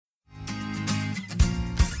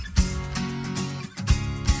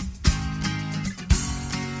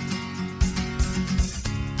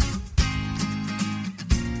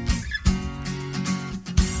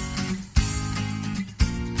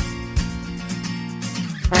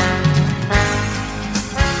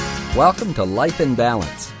Welcome to Life in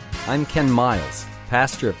Balance. I'm Ken Miles,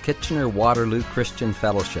 pastor of Kitchener-Waterloo Christian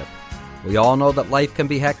Fellowship. We all know that life can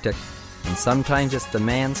be hectic, and sometimes its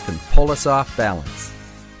demands can pull us off balance.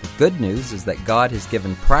 The good news is that God has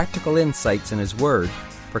given practical insights in His Word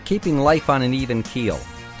for keeping life on an even keel,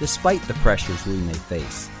 despite the pressures we may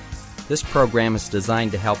face. This program is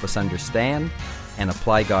designed to help us understand and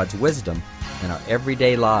apply God's wisdom in our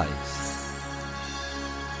everyday lives.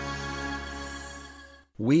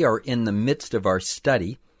 We are in the midst of our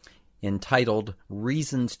study entitled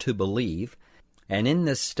Reasons to Believe, and in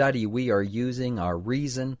this study we are using our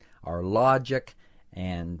reason, our logic,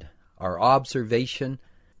 and our observation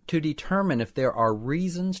to determine if there are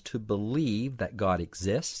reasons to believe that God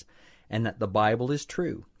exists and that the Bible is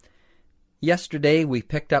true. Yesterday we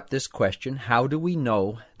picked up this question, how do we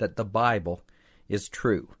know that the Bible is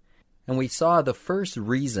true? And we saw the first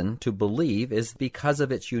reason to believe is because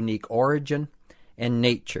of its unique origin and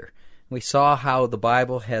nature. We saw how the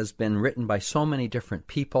Bible has been written by so many different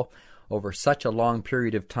people over such a long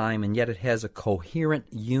period of time, and yet it has a coherent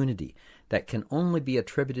unity that can only be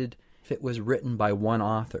attributed if it was written by one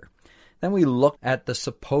author. Then we looked at the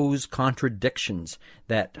supposed contradictions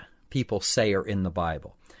that people say are in the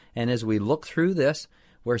Bible. And as we look through this,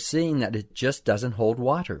 we're seeing that it just doesn't hold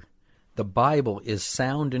water. The Bible is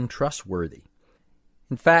sound and trustworthy.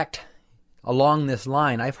 In fact, along this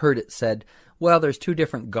line, I've heard it said, well, there's two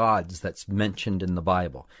different gods that's mentioned in the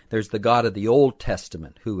Bible. There's the God of the Old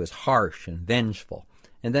Testament, who is harsh and vengeful.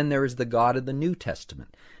 And then there is the God of the New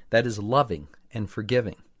Testament, that is loving and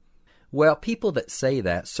forgiving. Well, people that say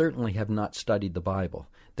that certainly have not studied the Bible.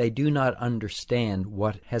 They do not understand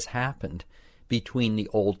what has happened between the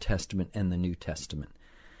Old Testament and the New Testament.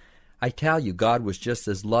 I tell you, God was just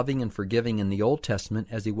as loving and forgiving in the Old Testament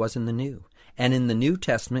as He was in the New. And in the New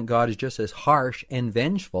Testament, God is just as harsh and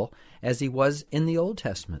vengeful as He was in the Old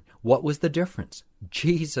Testament. What was the difference?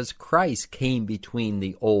 Jesus Christ came between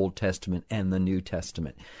the Old Testament and the New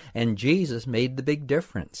Testament. And Jesus made the big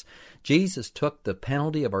difference. Jesus took the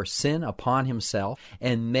penalty of our sin upon Himself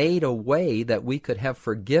and made a way that we could have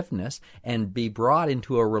forgiveness and be brought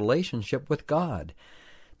into a relationship with God.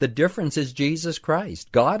 The difference is Jesus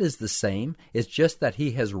Christ. God is the same. It's just that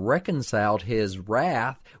He has reconciled His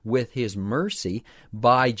wrath with His mercy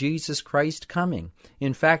by Jesus Christ coming.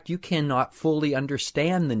 In fact, you cannot fully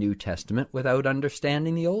understand the New Testament without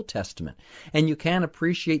understanding the Old Testament. And you can't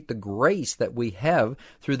appreciate the grace that we have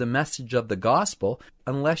through the message of the gospel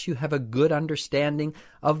unless you have a good understanding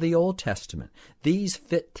of the Old Testament. These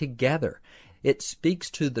fit together. It speaks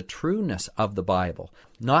to the trueness of the Bible,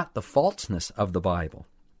 not the falseness of the Bible.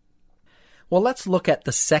 Well, let's look at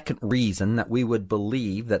the second reason that we would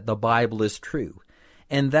believe that the Bible is true,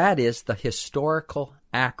 and that is the historical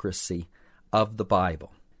accuracy of the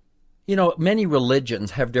Bible. You know, many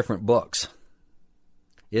religions have different books.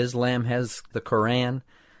 Islam has the Quran.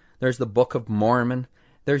 There's the Book of Mormon.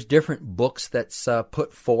 There's different books that's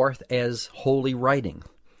put forth as holy writing,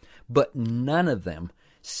 but none of them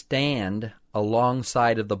stand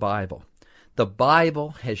alongside of the Bible. The Bible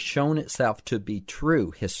has shown itself to be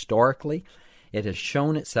true historically. It has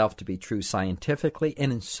shown itself to be true scientifically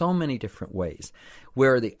and in so many different ways,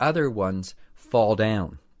 where the other ones fall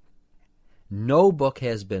down. No book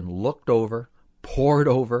has been looked over, pored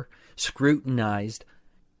over, scrutinized,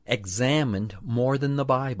 examined more than the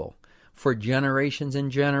Bible. For generations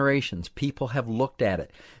and generations, people have looked at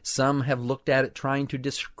it. Some have looked at it trying to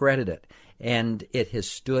discredit it, and it has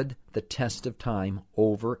stood the test of time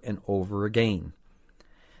over and over again.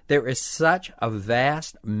 There is such a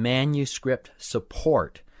vast manuscript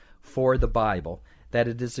support for the Bible that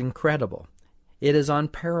it is incredible. It is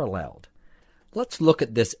unparalleled. Let's look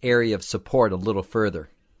at this area of support a little further.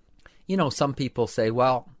 You know, some people say,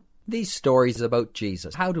 well, these stories about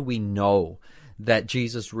Jesus, how do we know that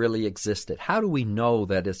Jesus really existed? How do we know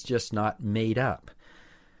that it's just not made up?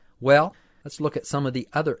 Well, let's look at some of the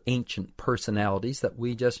other ancient personalities that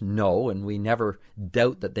we just know and we never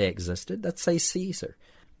doubt that they existed. Let's say Caesar.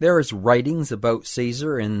 There is writings about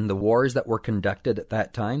Caesar and the wars that were conducted at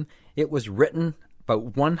that time. It was written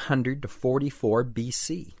about 100 to 44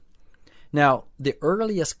 BC. Now, the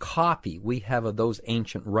earliest copy we have of those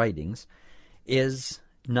ancient writings is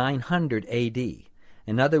 900 AD.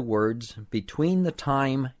 In other words, between the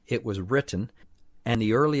time it was written and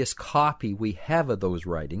the earliest copy we have of those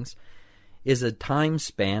writings is a time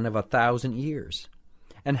span of 1,000 years.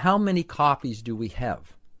 And how many copies do we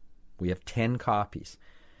have? We have 10 copies.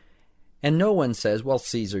 And no one says, well,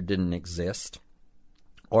 Caesar didn't exist,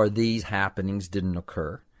 or these happenings didn't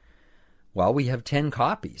occur. Well, we have 10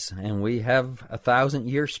 copies, and we have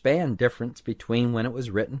 1,000-year span difference between when it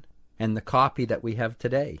was written and the copy that we have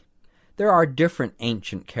today. There are different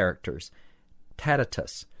ancient characters.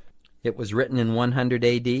 Tacitus, it was written in 100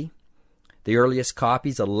 A.D. The earliest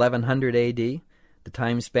copies, 1100 A.D. The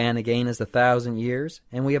time span again is 1,000 years,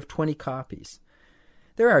 and we have 20 copies.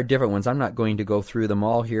 There are different ones. I'm not going to go through them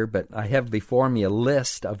all here, but I have before me a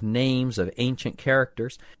list of names of ancient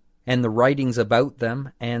characters and the writings about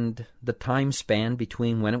them and the time span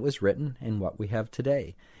between when it was written and what we have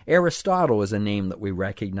today. Aristotle is a name that we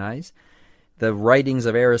recognize. The writings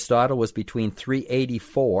of Aristotle was between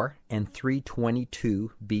 384 and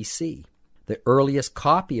 322 BC. The earliest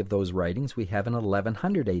copy of those writings we have in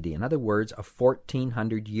 1100 AD. In other words, a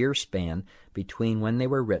 1400-year span between when they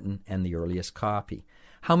were written and the earliest copy.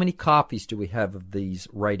 How many copies do we have of these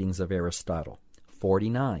writings of Aristotle?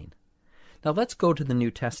 49. Now let's go to the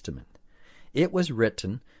New Testament. It was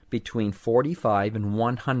written between 45 and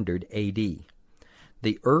 100 AD.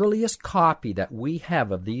 The earliest copy that we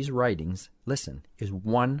have of these writings, listen, is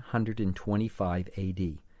 125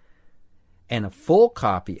 AD. And a full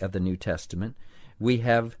copy of the New Testament, we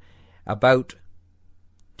have about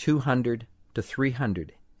 200 to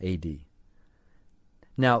 300 AD.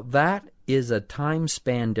 Now that is a time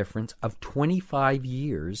span difference of 25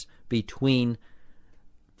 years between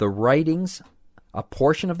the writings, a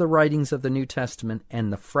portion of the writings of the New Testament,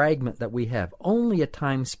 and the fragment that we have. Only a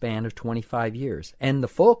time span of 25 years. And the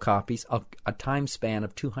full copies of a time span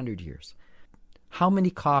of 200 years. How many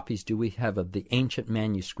copies do we have of the ancient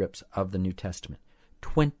manuscripts of the New Testament?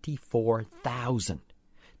 24,000.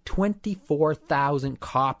 24,000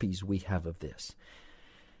 copies we have of this.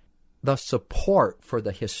 The support for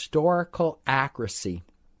the historical accuracy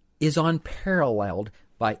is unparalleled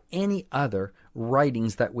by any other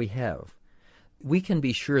writings that we have. We can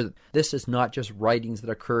be sure that this is not just writings that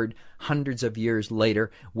occurred hundreds of years later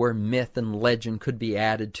where myth and legend could be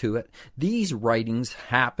added to it. These writings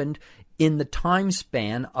happened in the time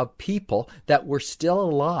span of people that were still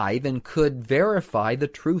alive and could verify the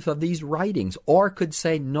truth of these writings, or could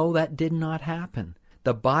say, no, that did not happen.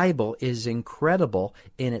 The Bible is incredible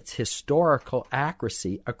in its historical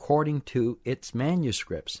accuracy according to its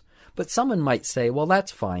manuscripts. But someone might say, well,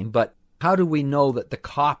 that's fine, but how do we know that the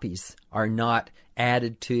copies are not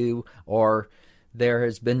added to, or there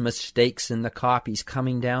has been mistakes in the copies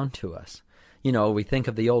coming down to us? You know, we think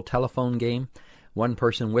of the old telephone game. One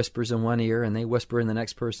person whispers in one ear, and they whisper in the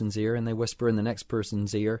next person's ear, and they whisper in the next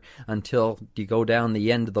person's ear until you go down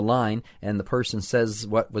the end of the line, and the person says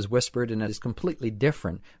what was whispered, and it is completely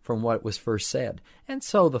different from what was first said. And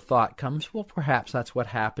so the thought comes, well, perhaps that's what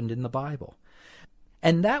happened in the Bible.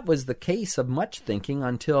 And that was the case of much thinking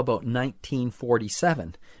until about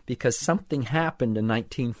 1947, because something happened in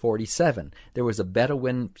 1947. There was a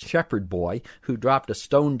Bedouin shepherd boy who dropped a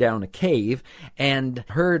stone down a cave and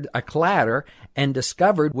heard a clatter and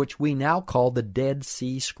discovered which we now call the Dead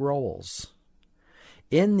Sea Scrolls.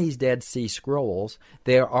 In these Dead Sea Scrolls,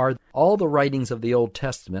 there are all the writings of the Old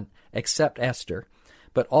Testament except Esther,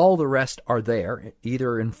 but all the rest are there,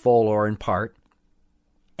 either in full or in part.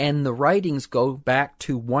 And the writings go back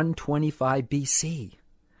to 125 BC.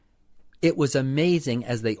 It was amazing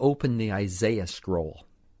as they opened the Isaiah scroll.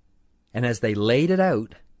 And as they laid it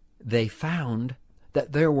out, they found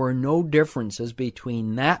that there were no differences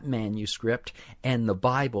between that manuscript and the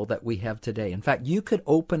Bible that we have today. In fact, you could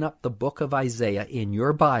open up the book of Isaiah in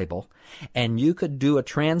your Bible, and you could do a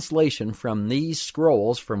translation from these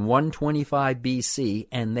scrolls from 125 BC,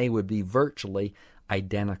 and they would be virtually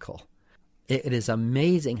identical. It is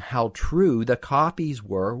amazing how true the copies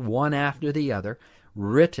were, one after the other,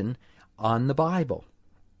 written on the Bible.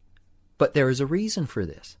 But there is a reason for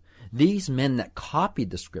this. These men that copied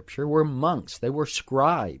the Scripture were monks. They were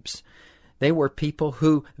scribes. They were people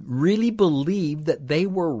who really believed that they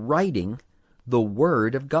were writing the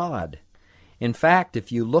Word of God. In fact,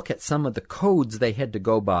 if you look at some of the codes they had to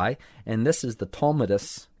go by, and this is the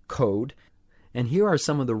Talmudist code, and here are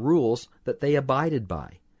some of the rules that they abided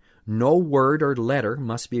by. No word or letter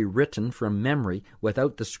must be written from memory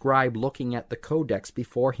without the scribe looking at the codex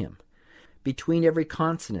before him. Between every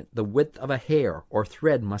consonant, the width of a hair or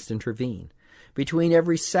thread must intervene. Between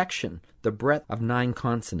every section, the breadth of 9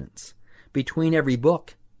 consonants. Between every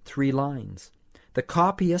book, 3 lines. The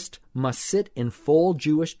copyist must sit in full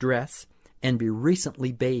Jewish dress and be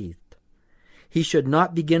recently bathed. He should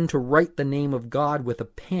not begin to write the name of God with a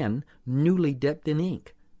pen newly dipped in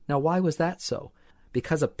ink. Now, why was that so?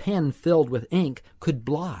 Because a pen filled with ink could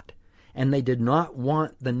blot, and they did not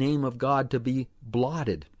want the name of God to be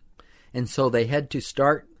blotted. And so they had to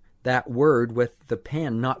start that word with the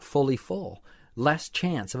pen not fully full, less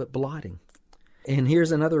chance of it blotting. And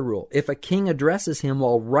here's another rule. If a king addresses him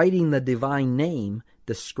while writing the divine name,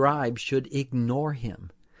 the scribe should ignore him.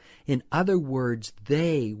 In other words,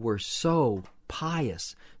 they were so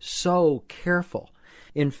pious, so careful.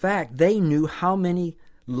 In fact, they knew how many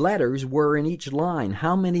letters were in each line,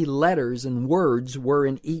 how many letters and words were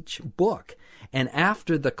in each book. And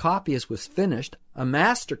after the copyist was finished, a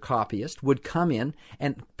master copyist would come in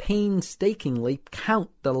and painstakingly count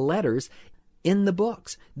the letters in the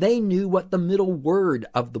books. They knew what the middle word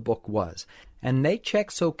of the book was. And they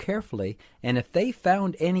checked so carefully, and if they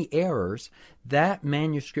found any errors, that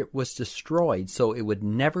manuscript was destroyed so it would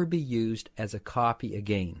never be used as a copy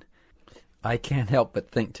again. I can't help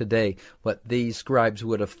but think today what these scribes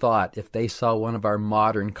would have thought if they saw one of our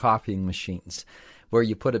modern copying machines, where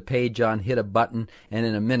you put a page on, hit a button, and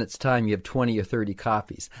in a minute's time you have 20 or 30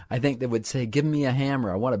 copies. I think they would say, "Give me a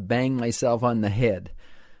hammer, I want to bang myself on the head."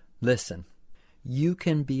 Listen, you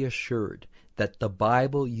can be assured that the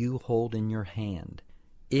Bible you hold in your hand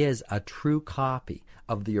is a true copy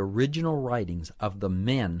of the original writings of the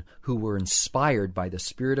men who were inspired by the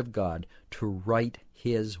Spirit of God to write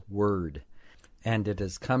His Word. And it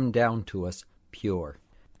has come down to us pure.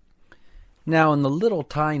 Now, in the little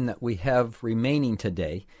time that we have remaining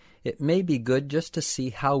today, it may be good just to see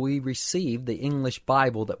how we receive the English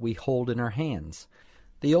Bible that we hold in our hands.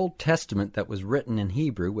 The Old Testament that was written in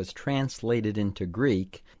Hebrew was translated into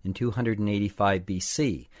Greek in 285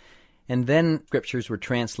 BC, and then scriptures were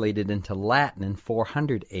translated into Latin in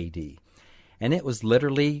 400 AD, and it was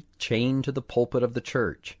literally chained to the pulpit of the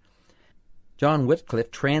church. John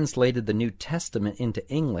Wycliffe translated the New Testament into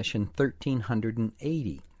English in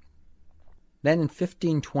 1380. Then in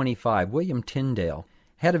 1525, William Tyndale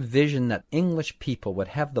had a vision that English people would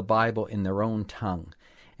have the Bible in their own tongue,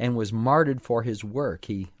 and was martyred for his work.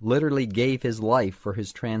 He literally gave his life for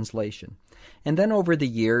his translation. And then over the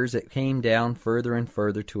years it came down further and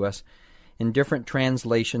further to us in different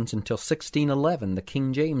translations until 1611, the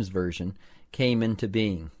King James Version came into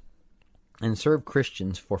being and served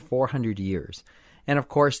Christians for 400 years. And of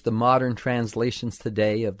course the modern translations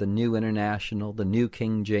today of the New International, the New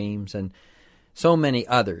King James, and so many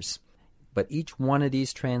others. But each one of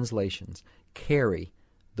these translations carry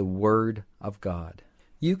the Word of God.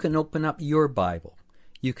 You can open up your Bible,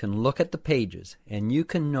 you can look at the pages, and you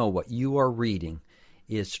can know what you are reading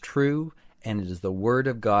is true, and it is the Word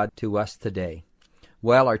of God to us today.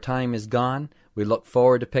 Well, our time is gone. We look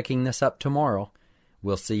forward to picking this up tomorrow.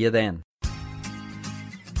 We'll see you then.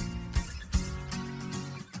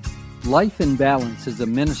 Life in Balance is a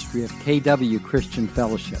ministry of KW Christian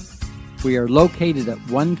Fellowship. We are located at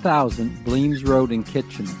 1000 Bleams Road in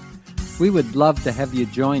Kitchener. We would love to have you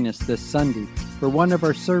join us this Sunday for one of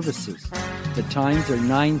our services. The times are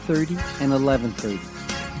 9:30 and 11:30.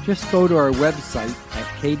 Just go to our website at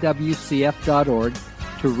kwcf.org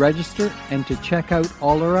to register and to check out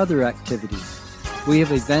all our other activities. We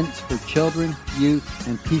have events for children, youth,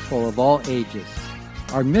 and people of all ages.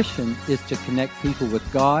 Our mission is to connect people with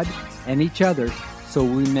God and each other so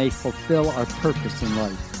we may fulfill our purpose in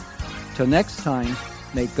life. Till next time,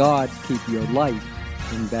 may God keep your life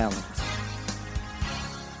in balance.